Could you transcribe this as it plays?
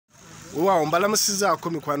Wa mbalamusizaako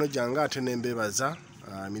mikwano gyange ate nembebaza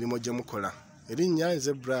milimo gye mukola. Erinnya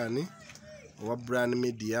nze Brian owa Brian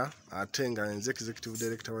Media ate nga nze Executive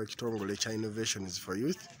Director wa kitongole kya Innovations for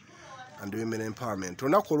Youth and Women Empowerment.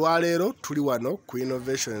 Olunaku olwaleero tuli wano ku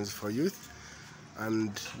Innovations for Youth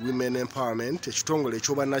and Women Empowerment, ekitongole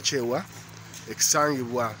eky'obwannakyewa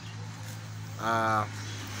ekisangibwa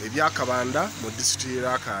ebyakabanda mu disitulikiti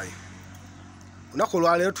y'Rakai. Olunaku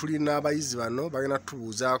olwaleero tulina abayizi bano bagenda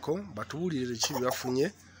tubuuzaako batubuulire ki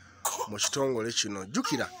byafunye mu kitongole kino.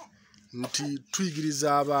 Jjukira nti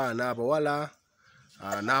tuyigiriza abaana abawala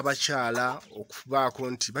n'abakyala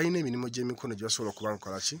okubaako nti balina emirimu gy'emikono gye basobola okuba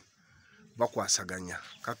nkola ki bakwasaganya.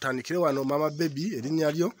 Katutandikire wano Mama Baby,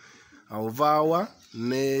 erinnya lyo ovaawa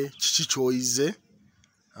ne kiki ky'oyize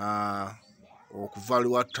okuva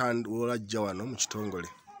lwolajja wano mu kitongole.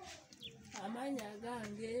 Amanya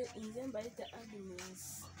gange nze mbayita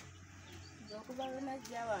Agnes. Okuva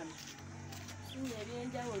lwenajja wano nfunye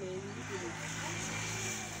ebyenjawulo ebiyitirivu.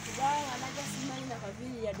 Kubanga najja simanyi na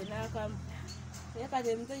kaviiri yadde n'akamu. Naye kati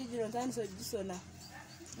emitogi gino ntandise ogisona.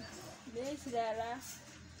 N'ekirala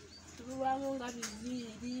tubulwamu nga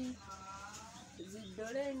biviiri,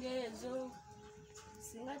 ziddole ng'ezo,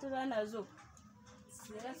 singa tuba nazo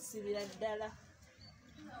singa tusibira ddala.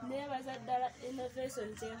 Neebaza ddala Innovation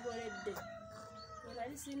kyenkoledde.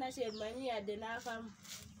 Nali sirina kyemmanyi yadde n'akamu.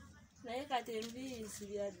 Naye kati enviiri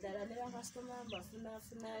nsibira ddala ne bakasitoma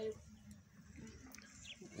mbafunafunayo.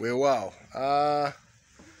 Weewaawo.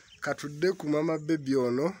 Katudde ku Mama Baby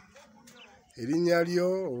ono, erinnya lyo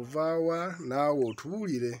ovaawa naawe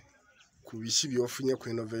otubuulire ku biki by'ofunye ku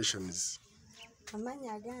Innovations.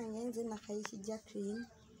 Amanya gange nze Nakayiki Jacqueline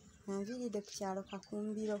nviiridde ku kyalo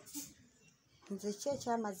Kakumbiro. Nze ki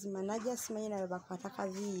ekyamazima najja simanyi nawe bakwata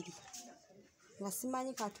kaviiri nga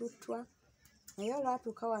simanyi katuttwa, naye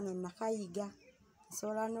olwatuuka wano nakayiga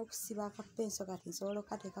nsobola n'okusiba akapenso kati nsobola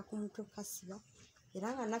okateeka ku mutwe kasiba era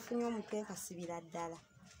nga nafunye omutwe nkasibira ddala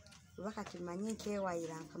kuba kati mmanyi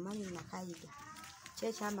nkewayira nkamanyi nakayiga. Ki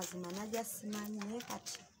ekyamazima najja simanyi, naye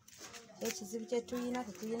kati ekizibu kye tulina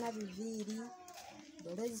tetulina biviiri,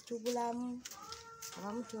 dole zitubulamu,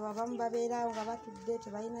 abamu babeerawo nga batudde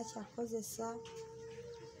tebalina kyakozesa.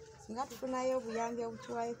 Singa tufunayo obuyambi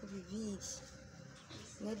obutuwayo ku biviiri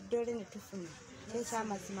n'eddole ne tufuna,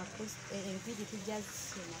 ekyamazima enviiri tujja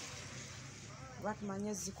zisoma kuba tumanyi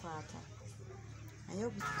ozikwata.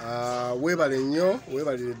 Weebale nnyo,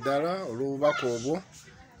 weebalire ddala olw'obubaka obwo.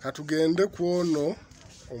 Katugende ku ono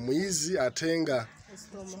omuyizi ate nga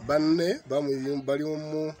banne bali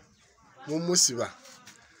mu musiba.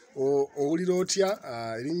 Owulira otya?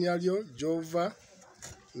 Erinnya lyo gy'ova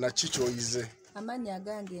na ki ky'oyize? Amannya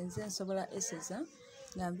gange nze Nsobola Eseza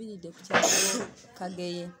nga nviiridde ku kyalo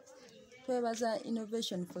Kageye. Twebaza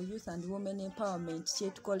Innovation for Youth and Women Empowerment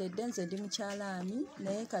kyetukoledde. Nze ndi mukyalaani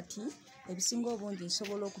naye kati ebisinga obungi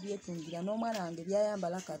nsobola okubyetungira, n'omwana wange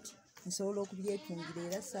byayambala kati nsobola okubyetungira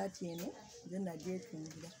era saati eno nze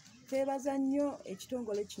nagyetungira. Twebaza nnyo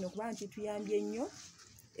ekitongole kino kuba nti tuyambye nnyo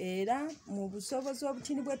era mu busobozi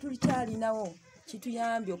obutini bwe tulikyalinawo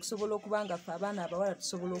kituyambye okusobola okuba nga ffe abaana abawala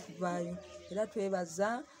tusobola okuvaayo, era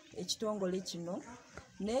twebaza ekitongole kino.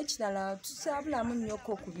 N'ekirala tusaabulamu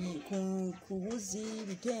nnyoko ku wuzi,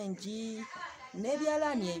 bitengi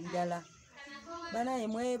n'ebyalaani ebirala. Banaye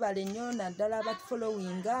mwebale nnyo naddala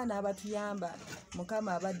abatufolowinga n'abatuyamba. Mukama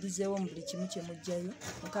abaddizeewo mu buli kimu kye mujjayo,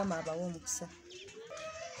 Mukama abawe omukisa.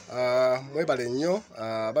 Mwebale nnyo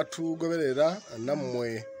abatugoberera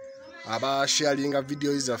nammwe abasharinga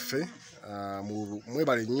video zaffe.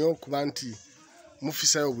 Mwebale nnyo kuba nti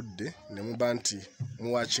mufisayo obudde ne muba nti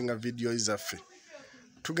muwachinga video zaffe.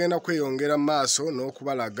 Tugenda kweyongera mu maaso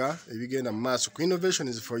n'okubalaga ebigenda mu maaso ku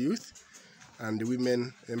Innovations for Youth and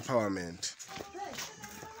Women Empowerment.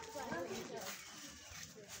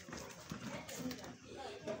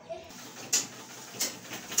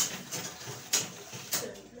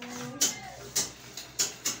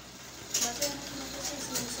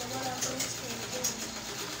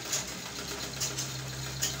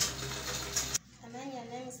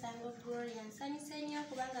 Nsanyuse nnyo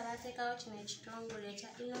kubanga bateekawo kino ekitongole ekya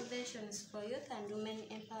Innovations for Youth and Women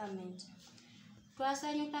Empowerment.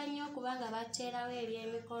 Twasanyuka nnyo kubanga bateerawo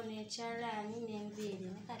ebyemikono, ekyalaani n'enviiri.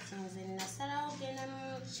 Ne kati nze nasalawo okugenda mu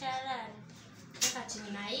kyalaani, ne kati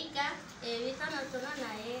nayiga ebitonotono,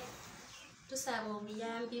 naye tusaba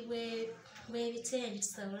obuyambi bw'ebitengi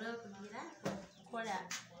tusobole okukola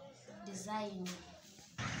design.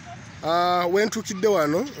 Wentukidde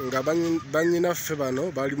wano nga bannyinaffe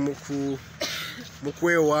bano bali mu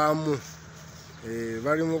kwewaamu,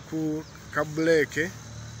 bali mu kabuleeke.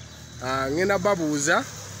 Ngenda babuuza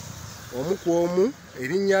omu ku omu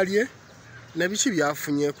erinnya lye nebiki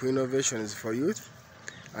byafunye ku Innovations for Youth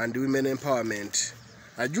and Women Empowerment.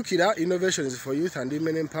 Ajukira Innovations for Youth and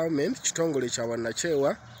Women Empowerment kitongole kya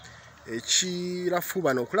wannachewa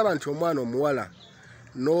ekirafubana okulaba nti omwana omuwala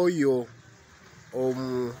n'oyo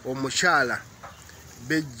omukyala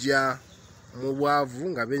bejja mu bwavu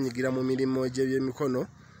nga benyigira mu mirimu egy'ebyemikono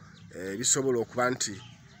bisobola okuba nti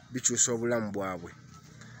bikyusa obulamu bwabwe.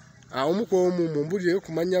 Omu ku omu mumbulire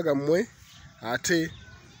ku mannya gammwe ate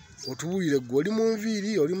otubuulire gwe oli mu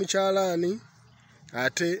nviiri oli mukyalaani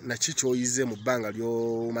ate naki kyoyize mu bbanga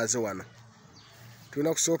ly'omaze wano.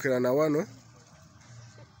 Tulina kusookera na wano.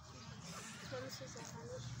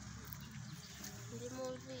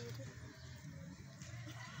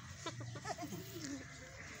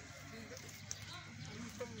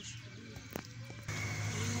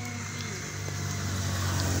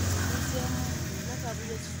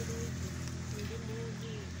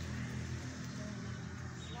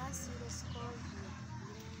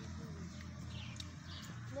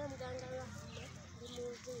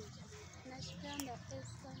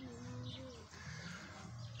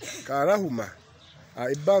 Karahuma,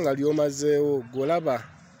 ebbanga lyomazeewo golaba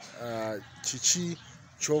kiki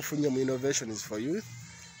kyofunye mu Innovations for Youth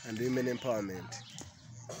and Women Empowerment?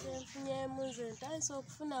 Nfunyeemu nze ntandise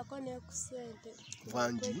okufunako ne ku ssente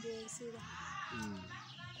wangi.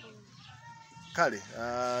 Kale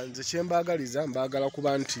nze kyembaagaliza mbaagala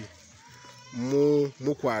kuba nti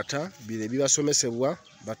mukwata bire bibasomesebwa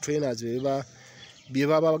ba trainers bye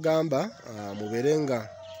babagamba mubeere nga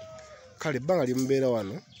kale ebbanga limubeera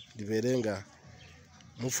wano libeere nga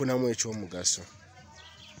mufunamu ekyomugaso.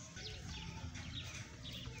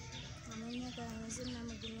 Amanya ganze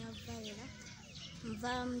namugunya vaira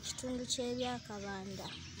nva mu kitundu ky'ebyakabanda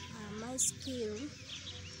my skill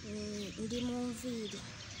ndi mu nviiri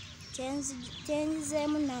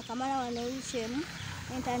kyenzizeemu naakamala wano wikyemu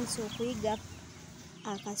entandise okuyiga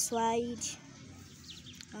akaswayiri.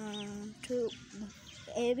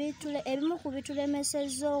 Ebimu ku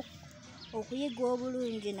bitulemesezza okuyiga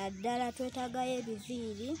obulungi naddala twetaagayo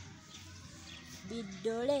ebiviiri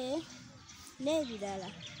biddole n'ebirala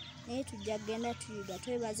naye tujja kgenda tuyiga.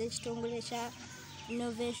 Twebaza ekitongole kya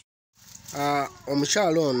Innovation.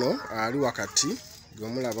 Omukyala ono ali wakati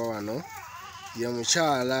gwemulaba wano ye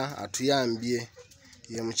mukyala atuyambye,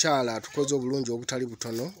 ye mukyala atukoze obulungi obutali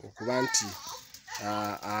butono okuba nti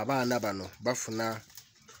abaana bano bafuna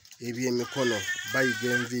ebyemikono, bayiga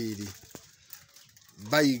enviiri,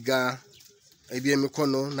 bayiga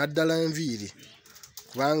ebyemikono naddala enviiri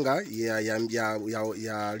kubanga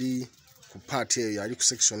yali ku paati eyo, yali ku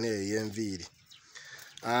section eyo y'enviiri.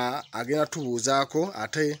 Agenda tubuuzaako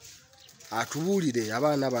ate atubuulire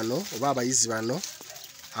abaana bano oba abayizi bano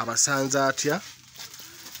abasanze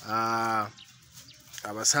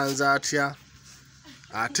atya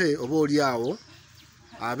ate oba oli awo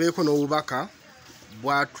abeeko n'obubaka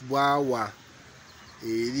bwawa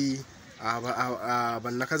eri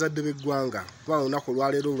bannakazadde b'eggwanga kuba olunaku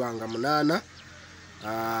olwaleero lwanga 8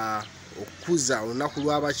 okukuza olunaku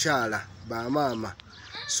lw'abakyala bamaama,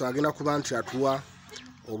 so agenda kuba nti atuwa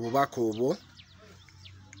obubaka obwo.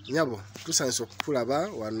 Nyabo tusanyusa okukulaba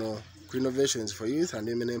wano ku Innovations for Youth and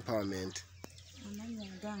Women Empowerment. Amanya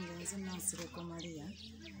gange nze Nansireko Maria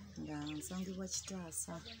nga nsangibwa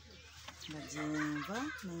Kitaasa nga gyenva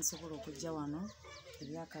nensobola okujja wano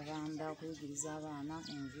ebyakabanda okuyigiriza abaana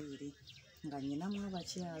enviiri nga nyinamu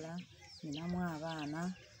abakyala nyinamu abaana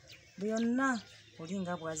byonna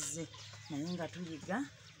olinga bwazze naye nga tuyiga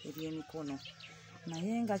ebyemikono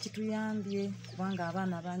naye nga kituyambye kubanga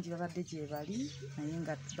abaana bangi babadde gye bali naye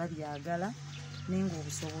nga babyagala naye nga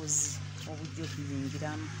obusobozi obujja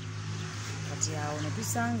okuyingiramu. Kati awo ne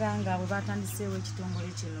tusanga nga bwe batandiseewo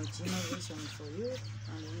ekitongole kino Innovation for Youth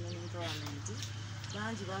and Women Empowerment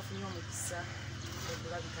bangi bafunye omukisa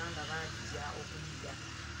okulabika nga bajja okuyiga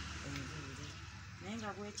enviiri naye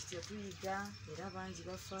nga bwe kityo tuyiga era bangi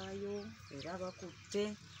bafaayo era bakutte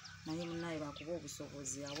naye munnaye bakuba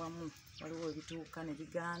obusobozi awamu waliwo ebituuka ne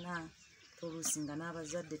bigaana oluusi nga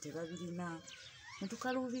n'abazadde tebabirina ne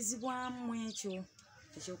tukaluubizibwamu ekyo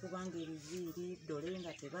ekyokubanga ebiviiri ddole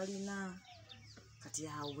nga tebalina. Kati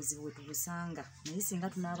awo obuzibu bwe tubusanga naye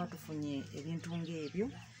singa tunaaba tufunye ebintu ng'ebyo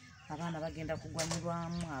abaana bagenda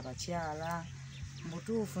kugwanyirwamu abakyala. Mu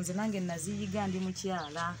butuufu nze nange naziyiga ndi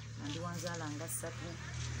mukyala ndi wanzaala nga 3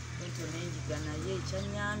 entyo nenjiga naye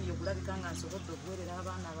ekyanyambye okulabika nga nsobodde okuweerera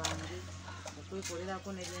abaana bange okwekolerako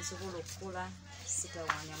nebyensobola okukola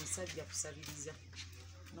sitawaanya musajja kusabiriza.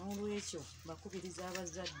 N'olwekyo bakubiriza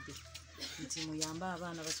abazadde nti muyambe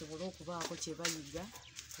abaana basobole okubaako kye bayiga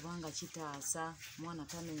kubanga kitaasa omwana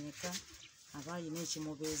tamenyeka aba alina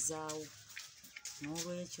ekimubeezaawo.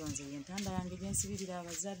 n'olwekyo nze yentanda yange gyensibirira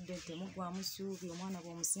abazadde temugwamu ssuubi omwana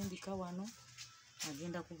bw'omusindika wano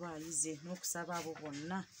agenda kuba ayize n'okusaba abo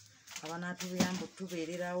bonna abanaatuyamba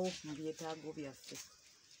okutubeererawo mu byetaago byaffe.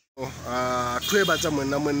 Twebaza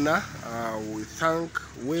mwenna. We thank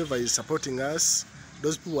whoever is supporting us,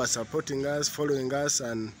 those people who are supporting us, following us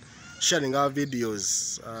and sharing our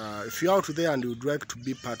videos. If you're out there and you would like to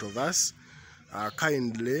be part of us,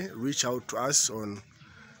 kindly reach out to us on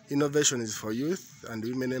Innovations for Youth and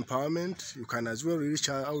Women Empowerment. You can as well reach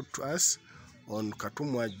out to us on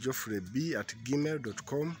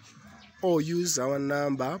katumwageoffreyb@gmail.com or use our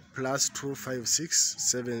number +256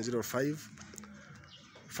 705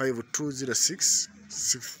 5206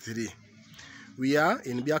 63. We are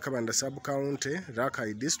in Byakabanda Sub-County,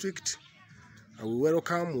 Rakai District. We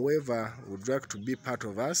welcome whoever would like to be part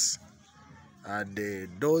of us. The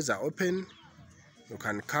doors are open. You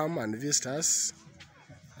can come and visit us,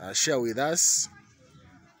 share with us,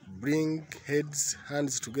 bring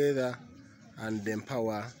hands together and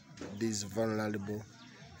empower these vulnerable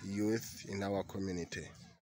youth in our community.